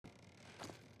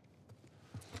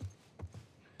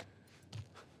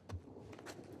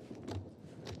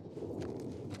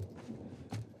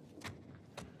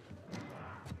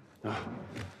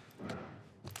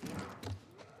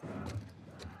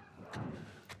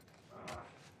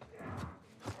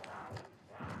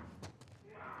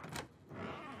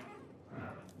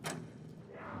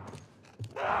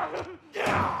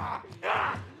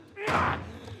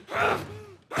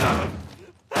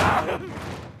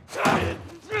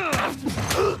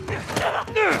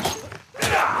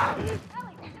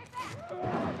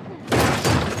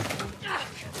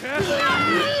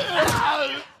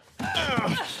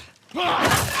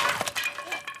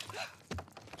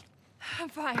I'm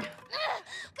fine. Guys,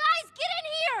 get in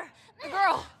here! The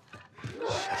girl!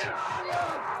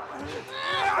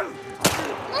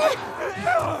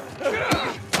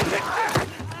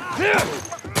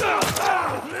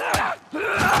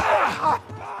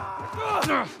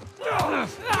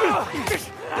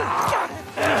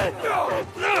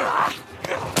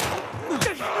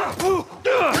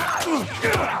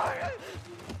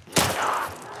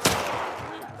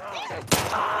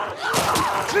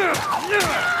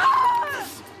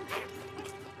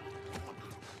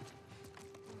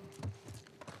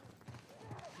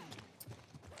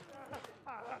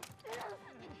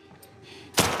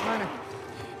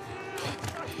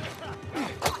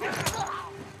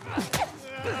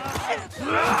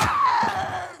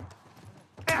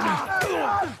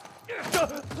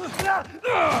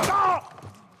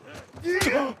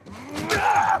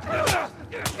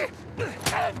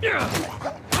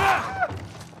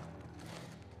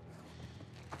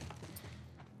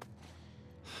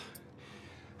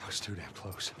 I was too damn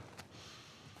close.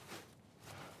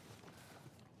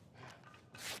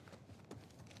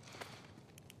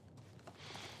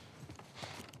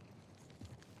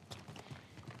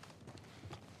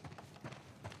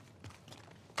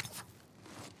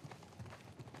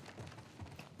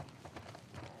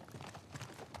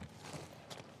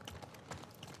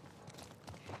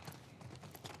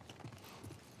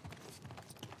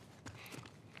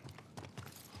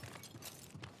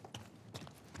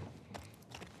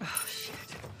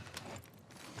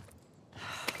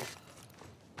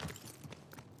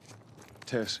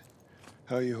 Tess,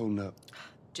 how are you holding up?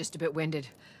 Just a bit winded.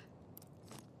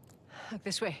 Look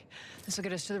this way. This will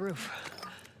get us to the roof.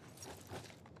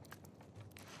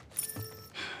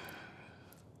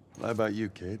 How about you,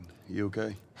 kid? You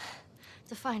okay?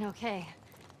 Define okay.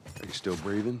 Are you still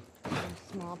breathing?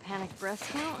 Small panic breaths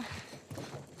count?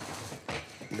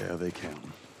 Yeah, they count.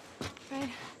 Right.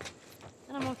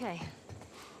 Then I'm okay.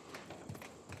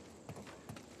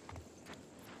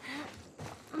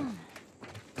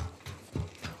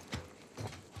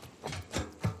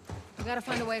 We gotta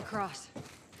find a way across.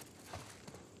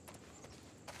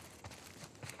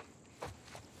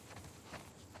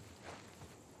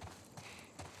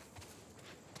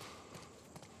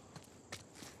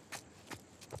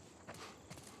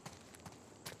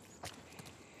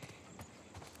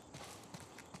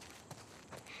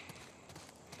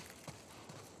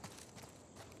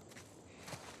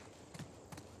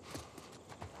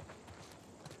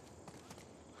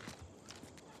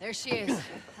 There she is.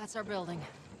 That's our building.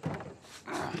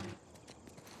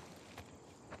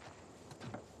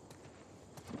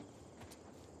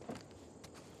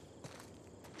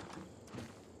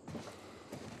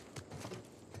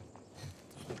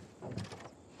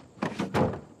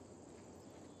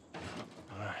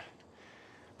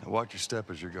 Now watch your step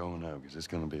as you're going out, because it's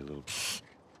gonna be a little...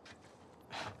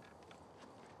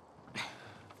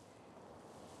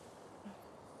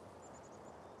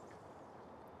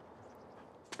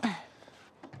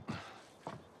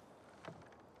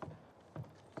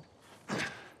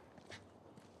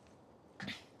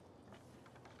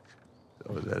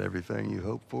 So is that everything you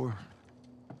hoped for?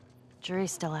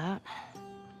 Jury's still out.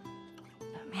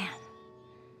 But man,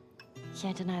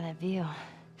 can't deny that view.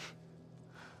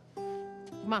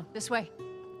 Come on, this way.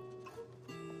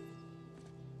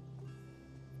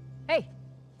 Hey,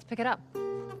 let's pick it up.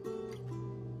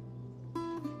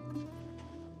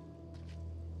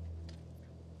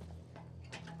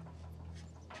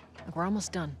 Look, we're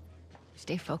almost done.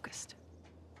 Stay focused.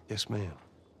 Yes, ma'am.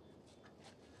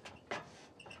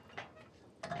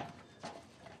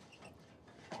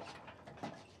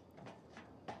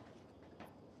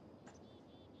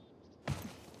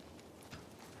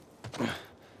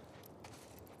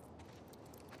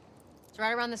 It's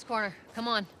right around this corner. Come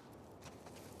on.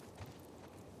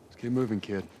 Let's keep moving,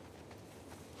 kid.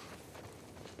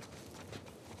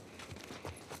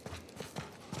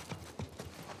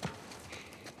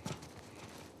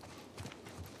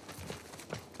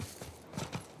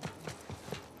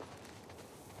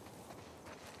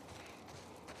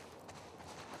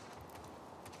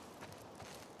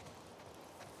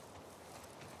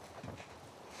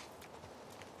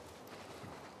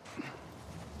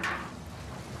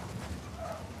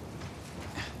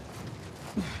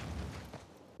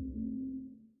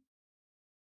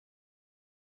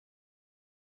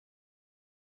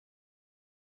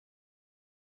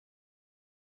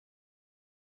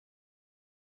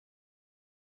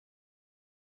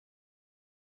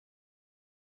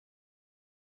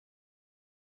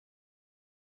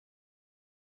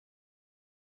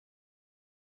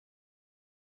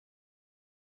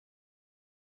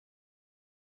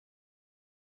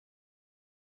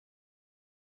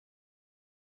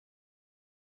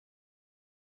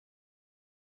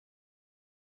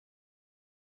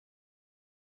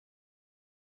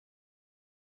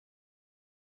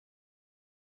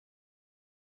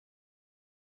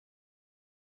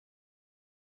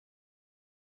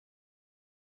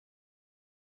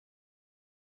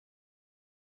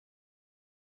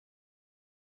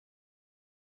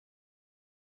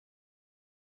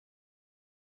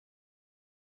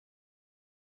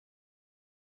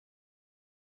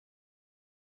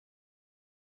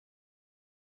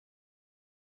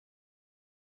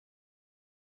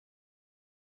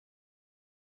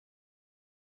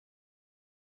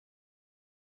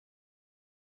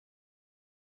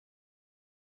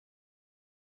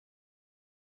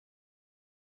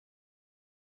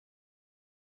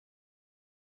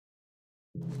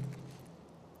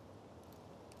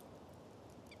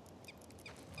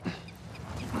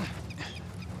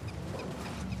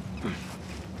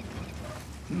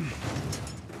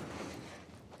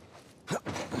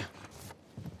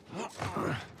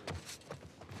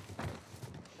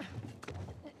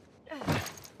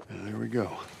 go.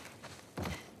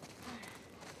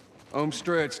 Home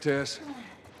stretch, Tess.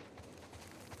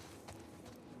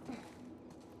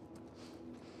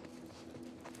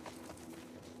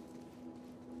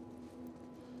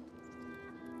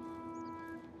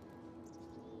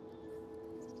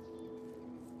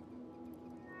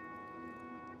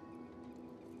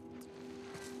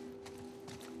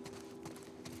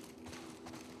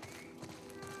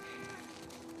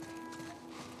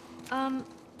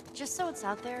 Just so it's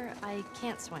out there, I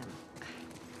can't swim.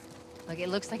 Look, it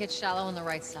looks like it's shallow on the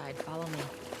right side. Follow me.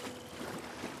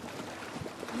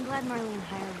 I'm glad Marlene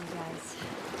hired you guys.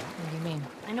 What do you mean?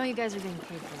 I know you guys are being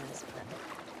paid for this, but...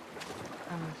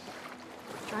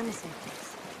 trying to save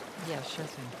face. Yeah, sure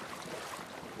thing.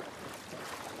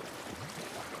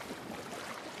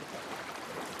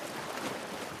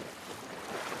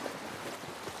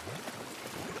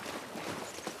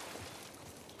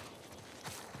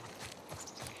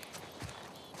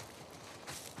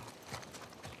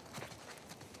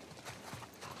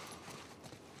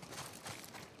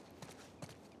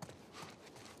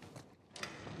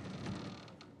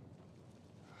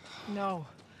 No.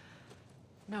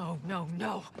 No, no,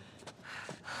 no.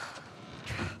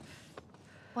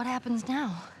 What happens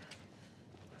now?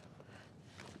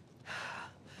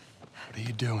 What are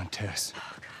you doing, Tess?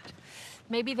 Oh, God.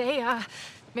 Maybe they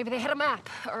had a map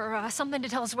or something to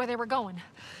tell us where they were going.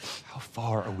 How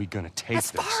far are we gonna take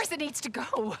As this? far as it needs to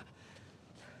go.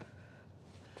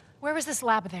 Where was this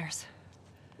lab of theirs?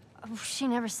 Oh, she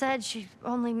never said. She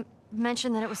only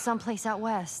mentioned that it was someplace out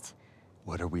west.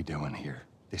 What are we doing here?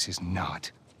 This is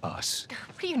not us.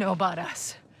 What do you know about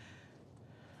us?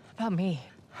 About me?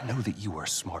 I know that you are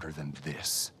smarter than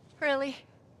this. Really?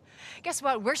 Guess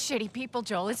what? We're shitty people,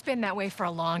 Joel. It's been that way for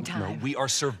a long time. No, we are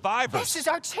survivors. This is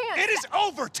our chance. It is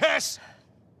over, Tess!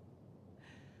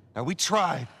 Now, we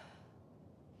tried.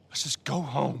 Let's just go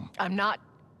home. I'm not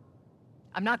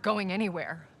going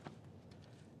anywhere.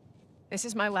 This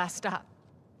is my last stop.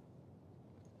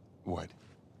 What?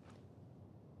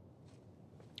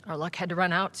 Our luck had to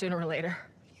run out sooner or later.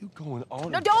 You going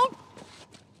on? No, don't!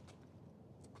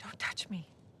 Don't touch me.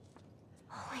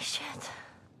 Holy shit.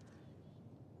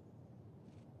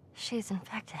 She's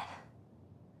infected.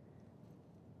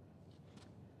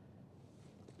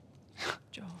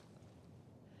 Joel,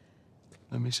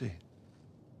 Let me see it.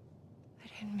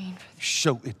 I didn't mean for this.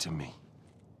 Show it to me.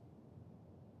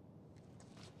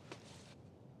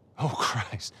 Oh,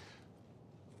 Christ.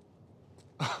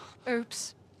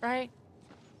 Oops, right?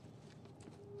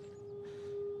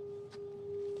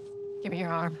 Give me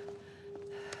your arm.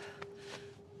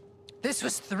 This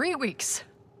was 3 weeks.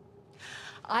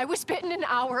 I was bitten an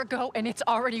hour ago, and it's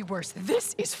already worse.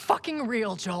 This is fucking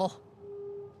real, Joel.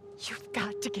 You've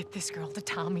got to get this girl to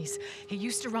Tommy's. He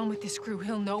used to run with this crew.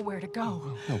 He'll know where to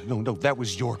go. No. That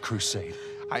was your crusade.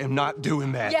 I am not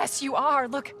doing that. Yes, you are.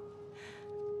 Look,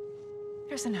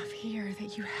 there's enough here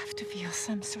that you have to feel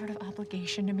some sort of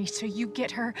obligation to me, so you get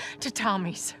her to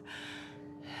Tommy's.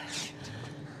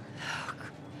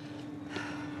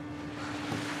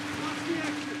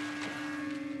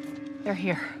 They're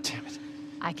here. Damn it.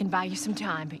 I can buy you some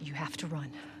time, but you have to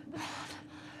run.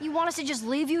 You want us to just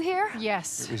leave you here?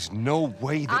 Yes. There is no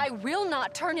way that... I will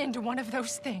not turn into one of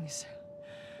those things.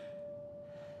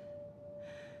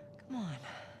 Come on.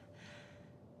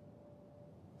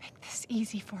 Make this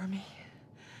easy for me.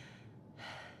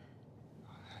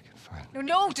 I can find...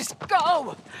 No, just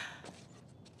go!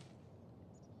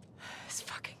 Just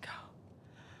fucking go.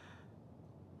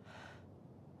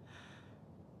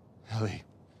 Ellie,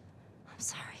 I'm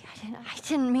sorry. I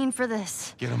didn't mean for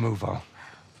this. get a move on.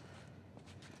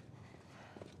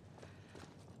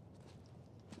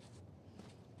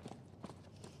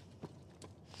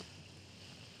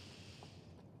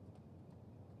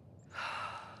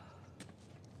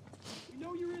 We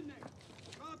know you're in there.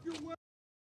 Drop your weapon.